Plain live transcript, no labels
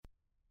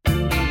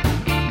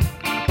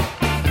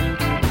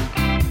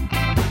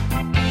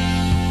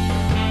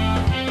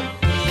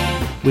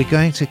We're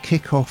going to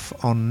kick off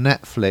on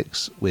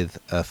Netflix with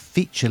a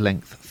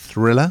feature-length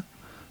thriller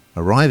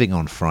arriving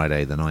on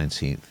Friday the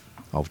 19th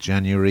of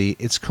January.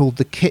 It's called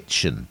The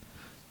Kitchen,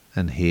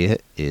 and here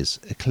is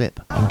a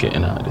clip. I'm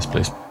getting out of this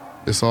place.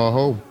 It's our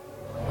home.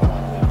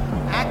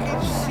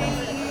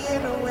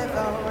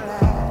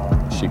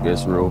 Shit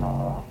gets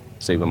real.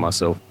 Saving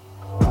myself.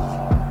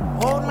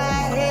 Hold my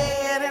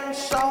head and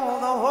saw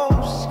the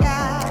whole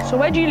sky. So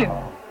where do you live?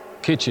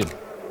 Kitchen. If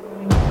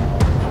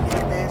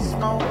there's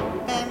smoke,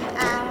 and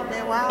I'll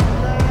be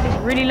wilder. Is it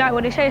really like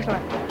what it says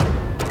like?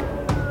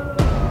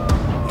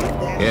 If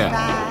there's Yeah.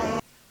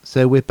 fire,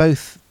 So we're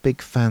both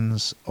big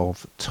fans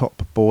of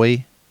Top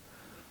Boy,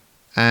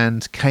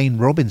 and Kane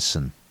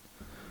Robinson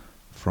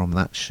from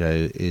that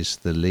show is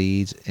the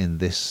lead in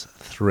this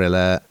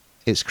thriller.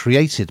 It's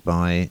created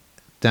by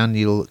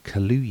Daniel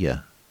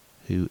Kaluuya,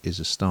 who is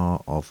a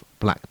star of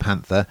Black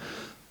Panther.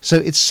 So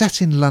it's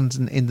set in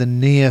London in the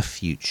near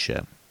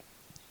future,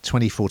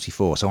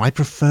 2044. So I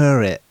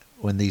prefer it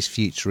when these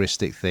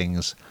futuristic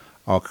things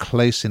are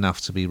close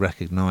enough to be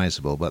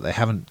recognisable, but they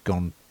haven't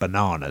gone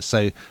bananas.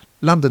 So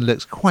London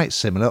looks quite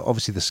similar.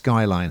 Obviously, the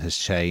skyline has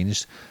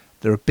changed.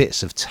 There are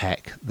bits of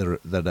tech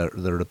that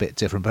are a bit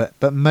different,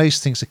 but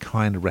most things are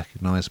kind of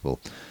recognisable.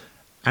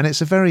 And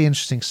it's a very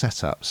interesting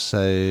setup.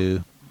 So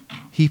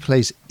he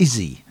plays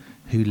Izzy,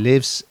 who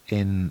lives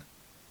in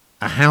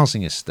a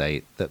housing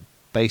estate that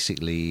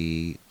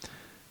basically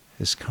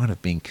has kind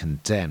of been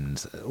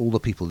condemned. All the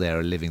people there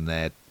are living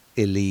there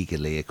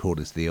illegally,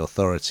 according to the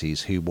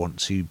authorities, who want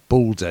to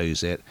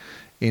bulldoze it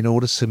in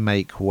order to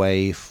make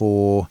way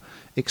for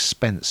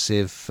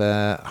expensive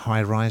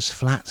high-rise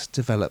flat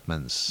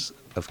developments.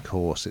 Of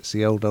course, it's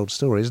the old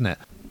story, isn't it?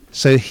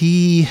 So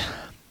he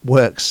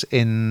works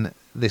in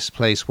this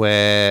place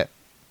where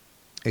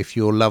if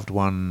your loved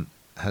one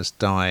has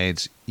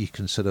died, you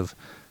can sort of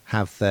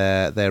have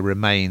their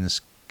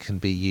remains can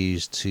be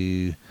used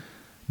to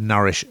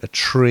nourish a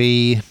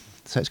tree.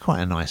 So it's quite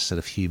a nice sort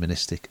of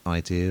humanistic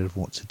idea of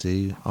what to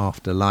do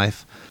after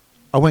life.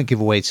 I won't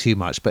give away too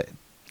much, but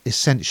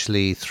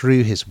essentially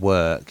through his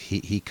work,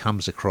 he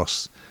comes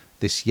across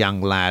this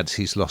young lad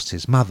who's lost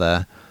his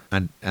mother,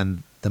 and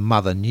the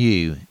mother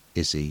knew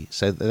Izzy.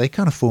 So they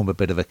kind of form a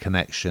bit of a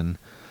connection.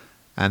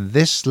 And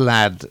this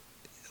lad,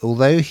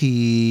 although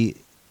he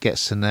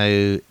gets to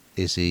know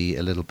Izzy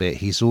a little bit,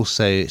 he's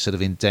also sort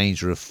of in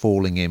danger of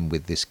falling in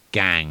with this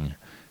gang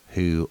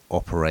who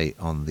operate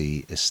on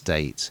the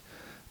estate.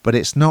 But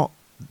it's not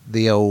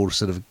the old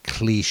sort of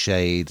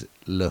cliched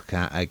look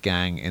at a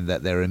gang in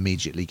that they're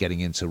immediately getting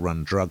into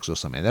run drugs or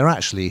something. They're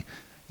actually,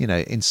 you know,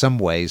 in some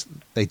ways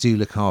they do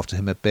look after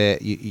him a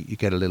bit. You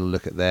get a little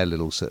look at their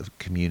little sort of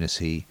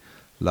community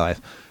life.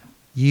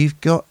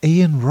 You've got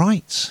Ian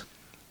Wright,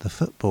 the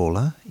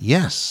footballer,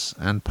 yes,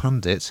 and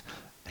pundit.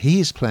 He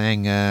is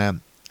playing a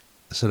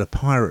sort of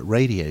pirate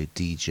radio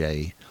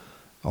DJ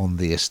on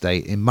the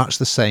estate in much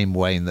the same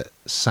way that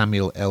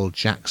Samuel L.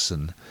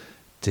 Jackson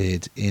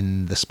did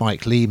in the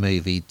Spike Lee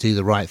movie Do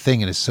the Right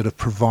Thing, and is sort of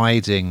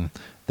providing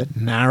the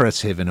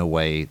narrative in a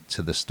way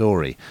to the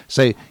story.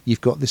 So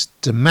you've got this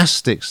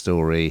domestic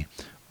story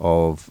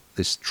of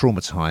this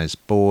traumatized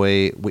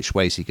boy, which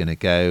way is he going to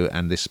go,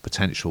 and this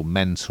potential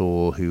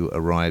mentor who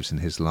arrives in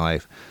his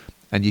life.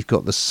 And you've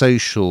got the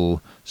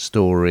social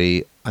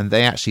story, and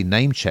they actually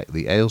name check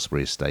the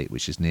Aylesbury estate,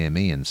 which is near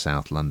me in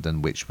South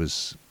London, which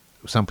was,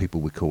 some people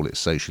would call it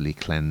socially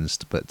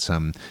cleansed, but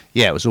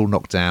it was all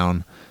knocked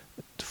down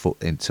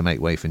to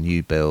make way for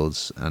new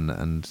builds,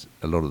 and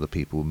a lot of the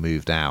people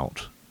moved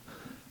out,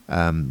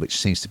 which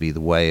seems to be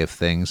the way of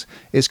things.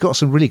 It's got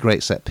some really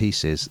great set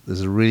pieces.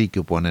 There's a really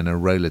good one in a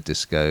roller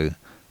disco,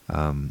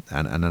 and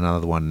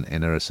another one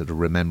in a sort of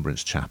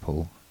remembrance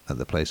chapel at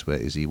the place where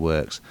Izzy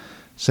works.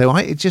 So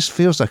it just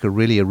feels like a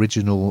really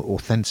original,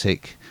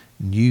 authentic,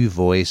 new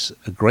voice,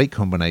 a great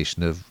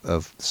combination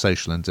of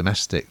social and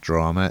domestic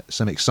drama,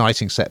 some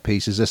exciting set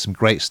pieces. There's some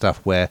great stuff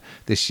where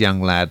this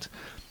young lad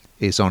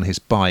is on his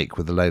bike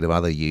with a load of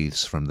other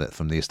youths from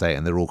the estate,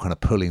 and they're all kind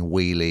of pulling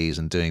wheelies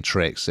and doing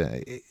tricks.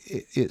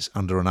 It's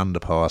under an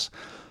underpass.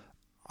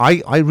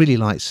 I really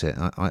liked it.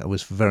 I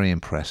was very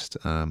impressed,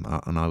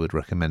 and I would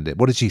recommend it.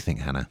 What did you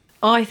think, Hannah?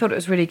 I thought it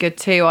was really good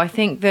too. I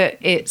think that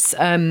it's,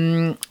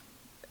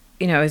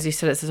 as you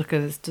said, it's like a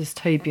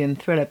dystopian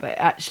thriller, but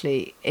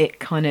actually it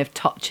kind of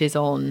touches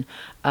on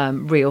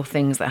real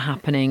things that are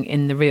happening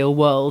in the real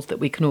world that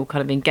we can all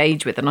kind of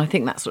engage with. And I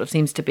think that sort of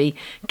seems to be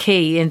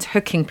key into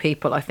hooking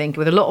people, I think,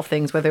 with a lot of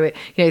things, whether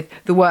it,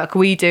 the work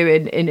we do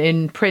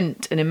in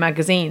print and in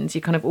magazines,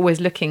 you're kind of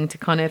always looking to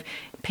kind of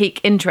pique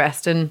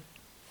interest, and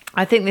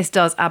I think this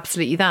does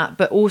absolutely that,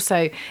 but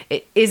also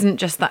it isn't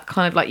just that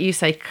kind of, like you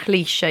say,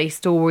 cliche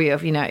story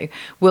of,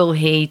 will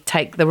he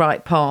take the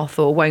right path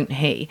or won't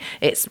he?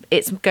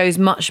 It goes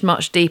much,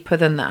 much deeper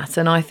than that.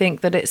 And I think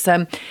that it's,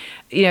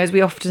 as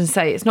we often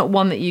say, it's not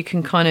one that you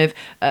can kind of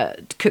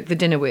cook the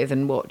dinner with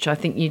and watch. I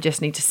think you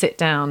just need to sit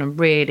down and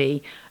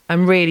really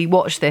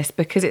watch this,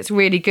 because it's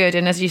really good.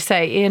 And as you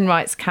say, Ian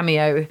Wright's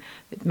cameo,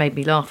 it made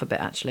me laugh a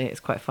bit, actually. It's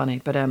quite funny,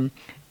 but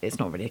it's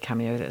not really a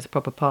cameo, it's a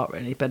proper part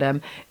really, but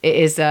it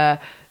is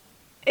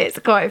it's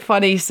quite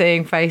funny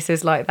seeing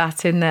faces like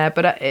that in there,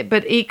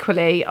 but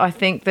equally I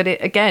think that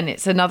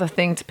it's another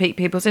thing to pique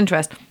people's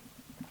interest.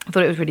 I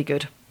thought it was really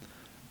good.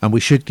 And we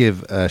should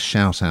give a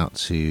shout out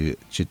to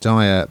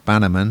Jediah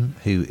Bannerman,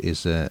 who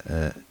is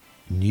a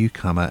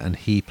newcomer, and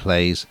he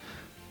plays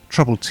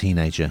troubled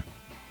teenager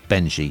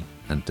Benji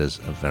and does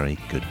a very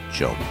good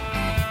job.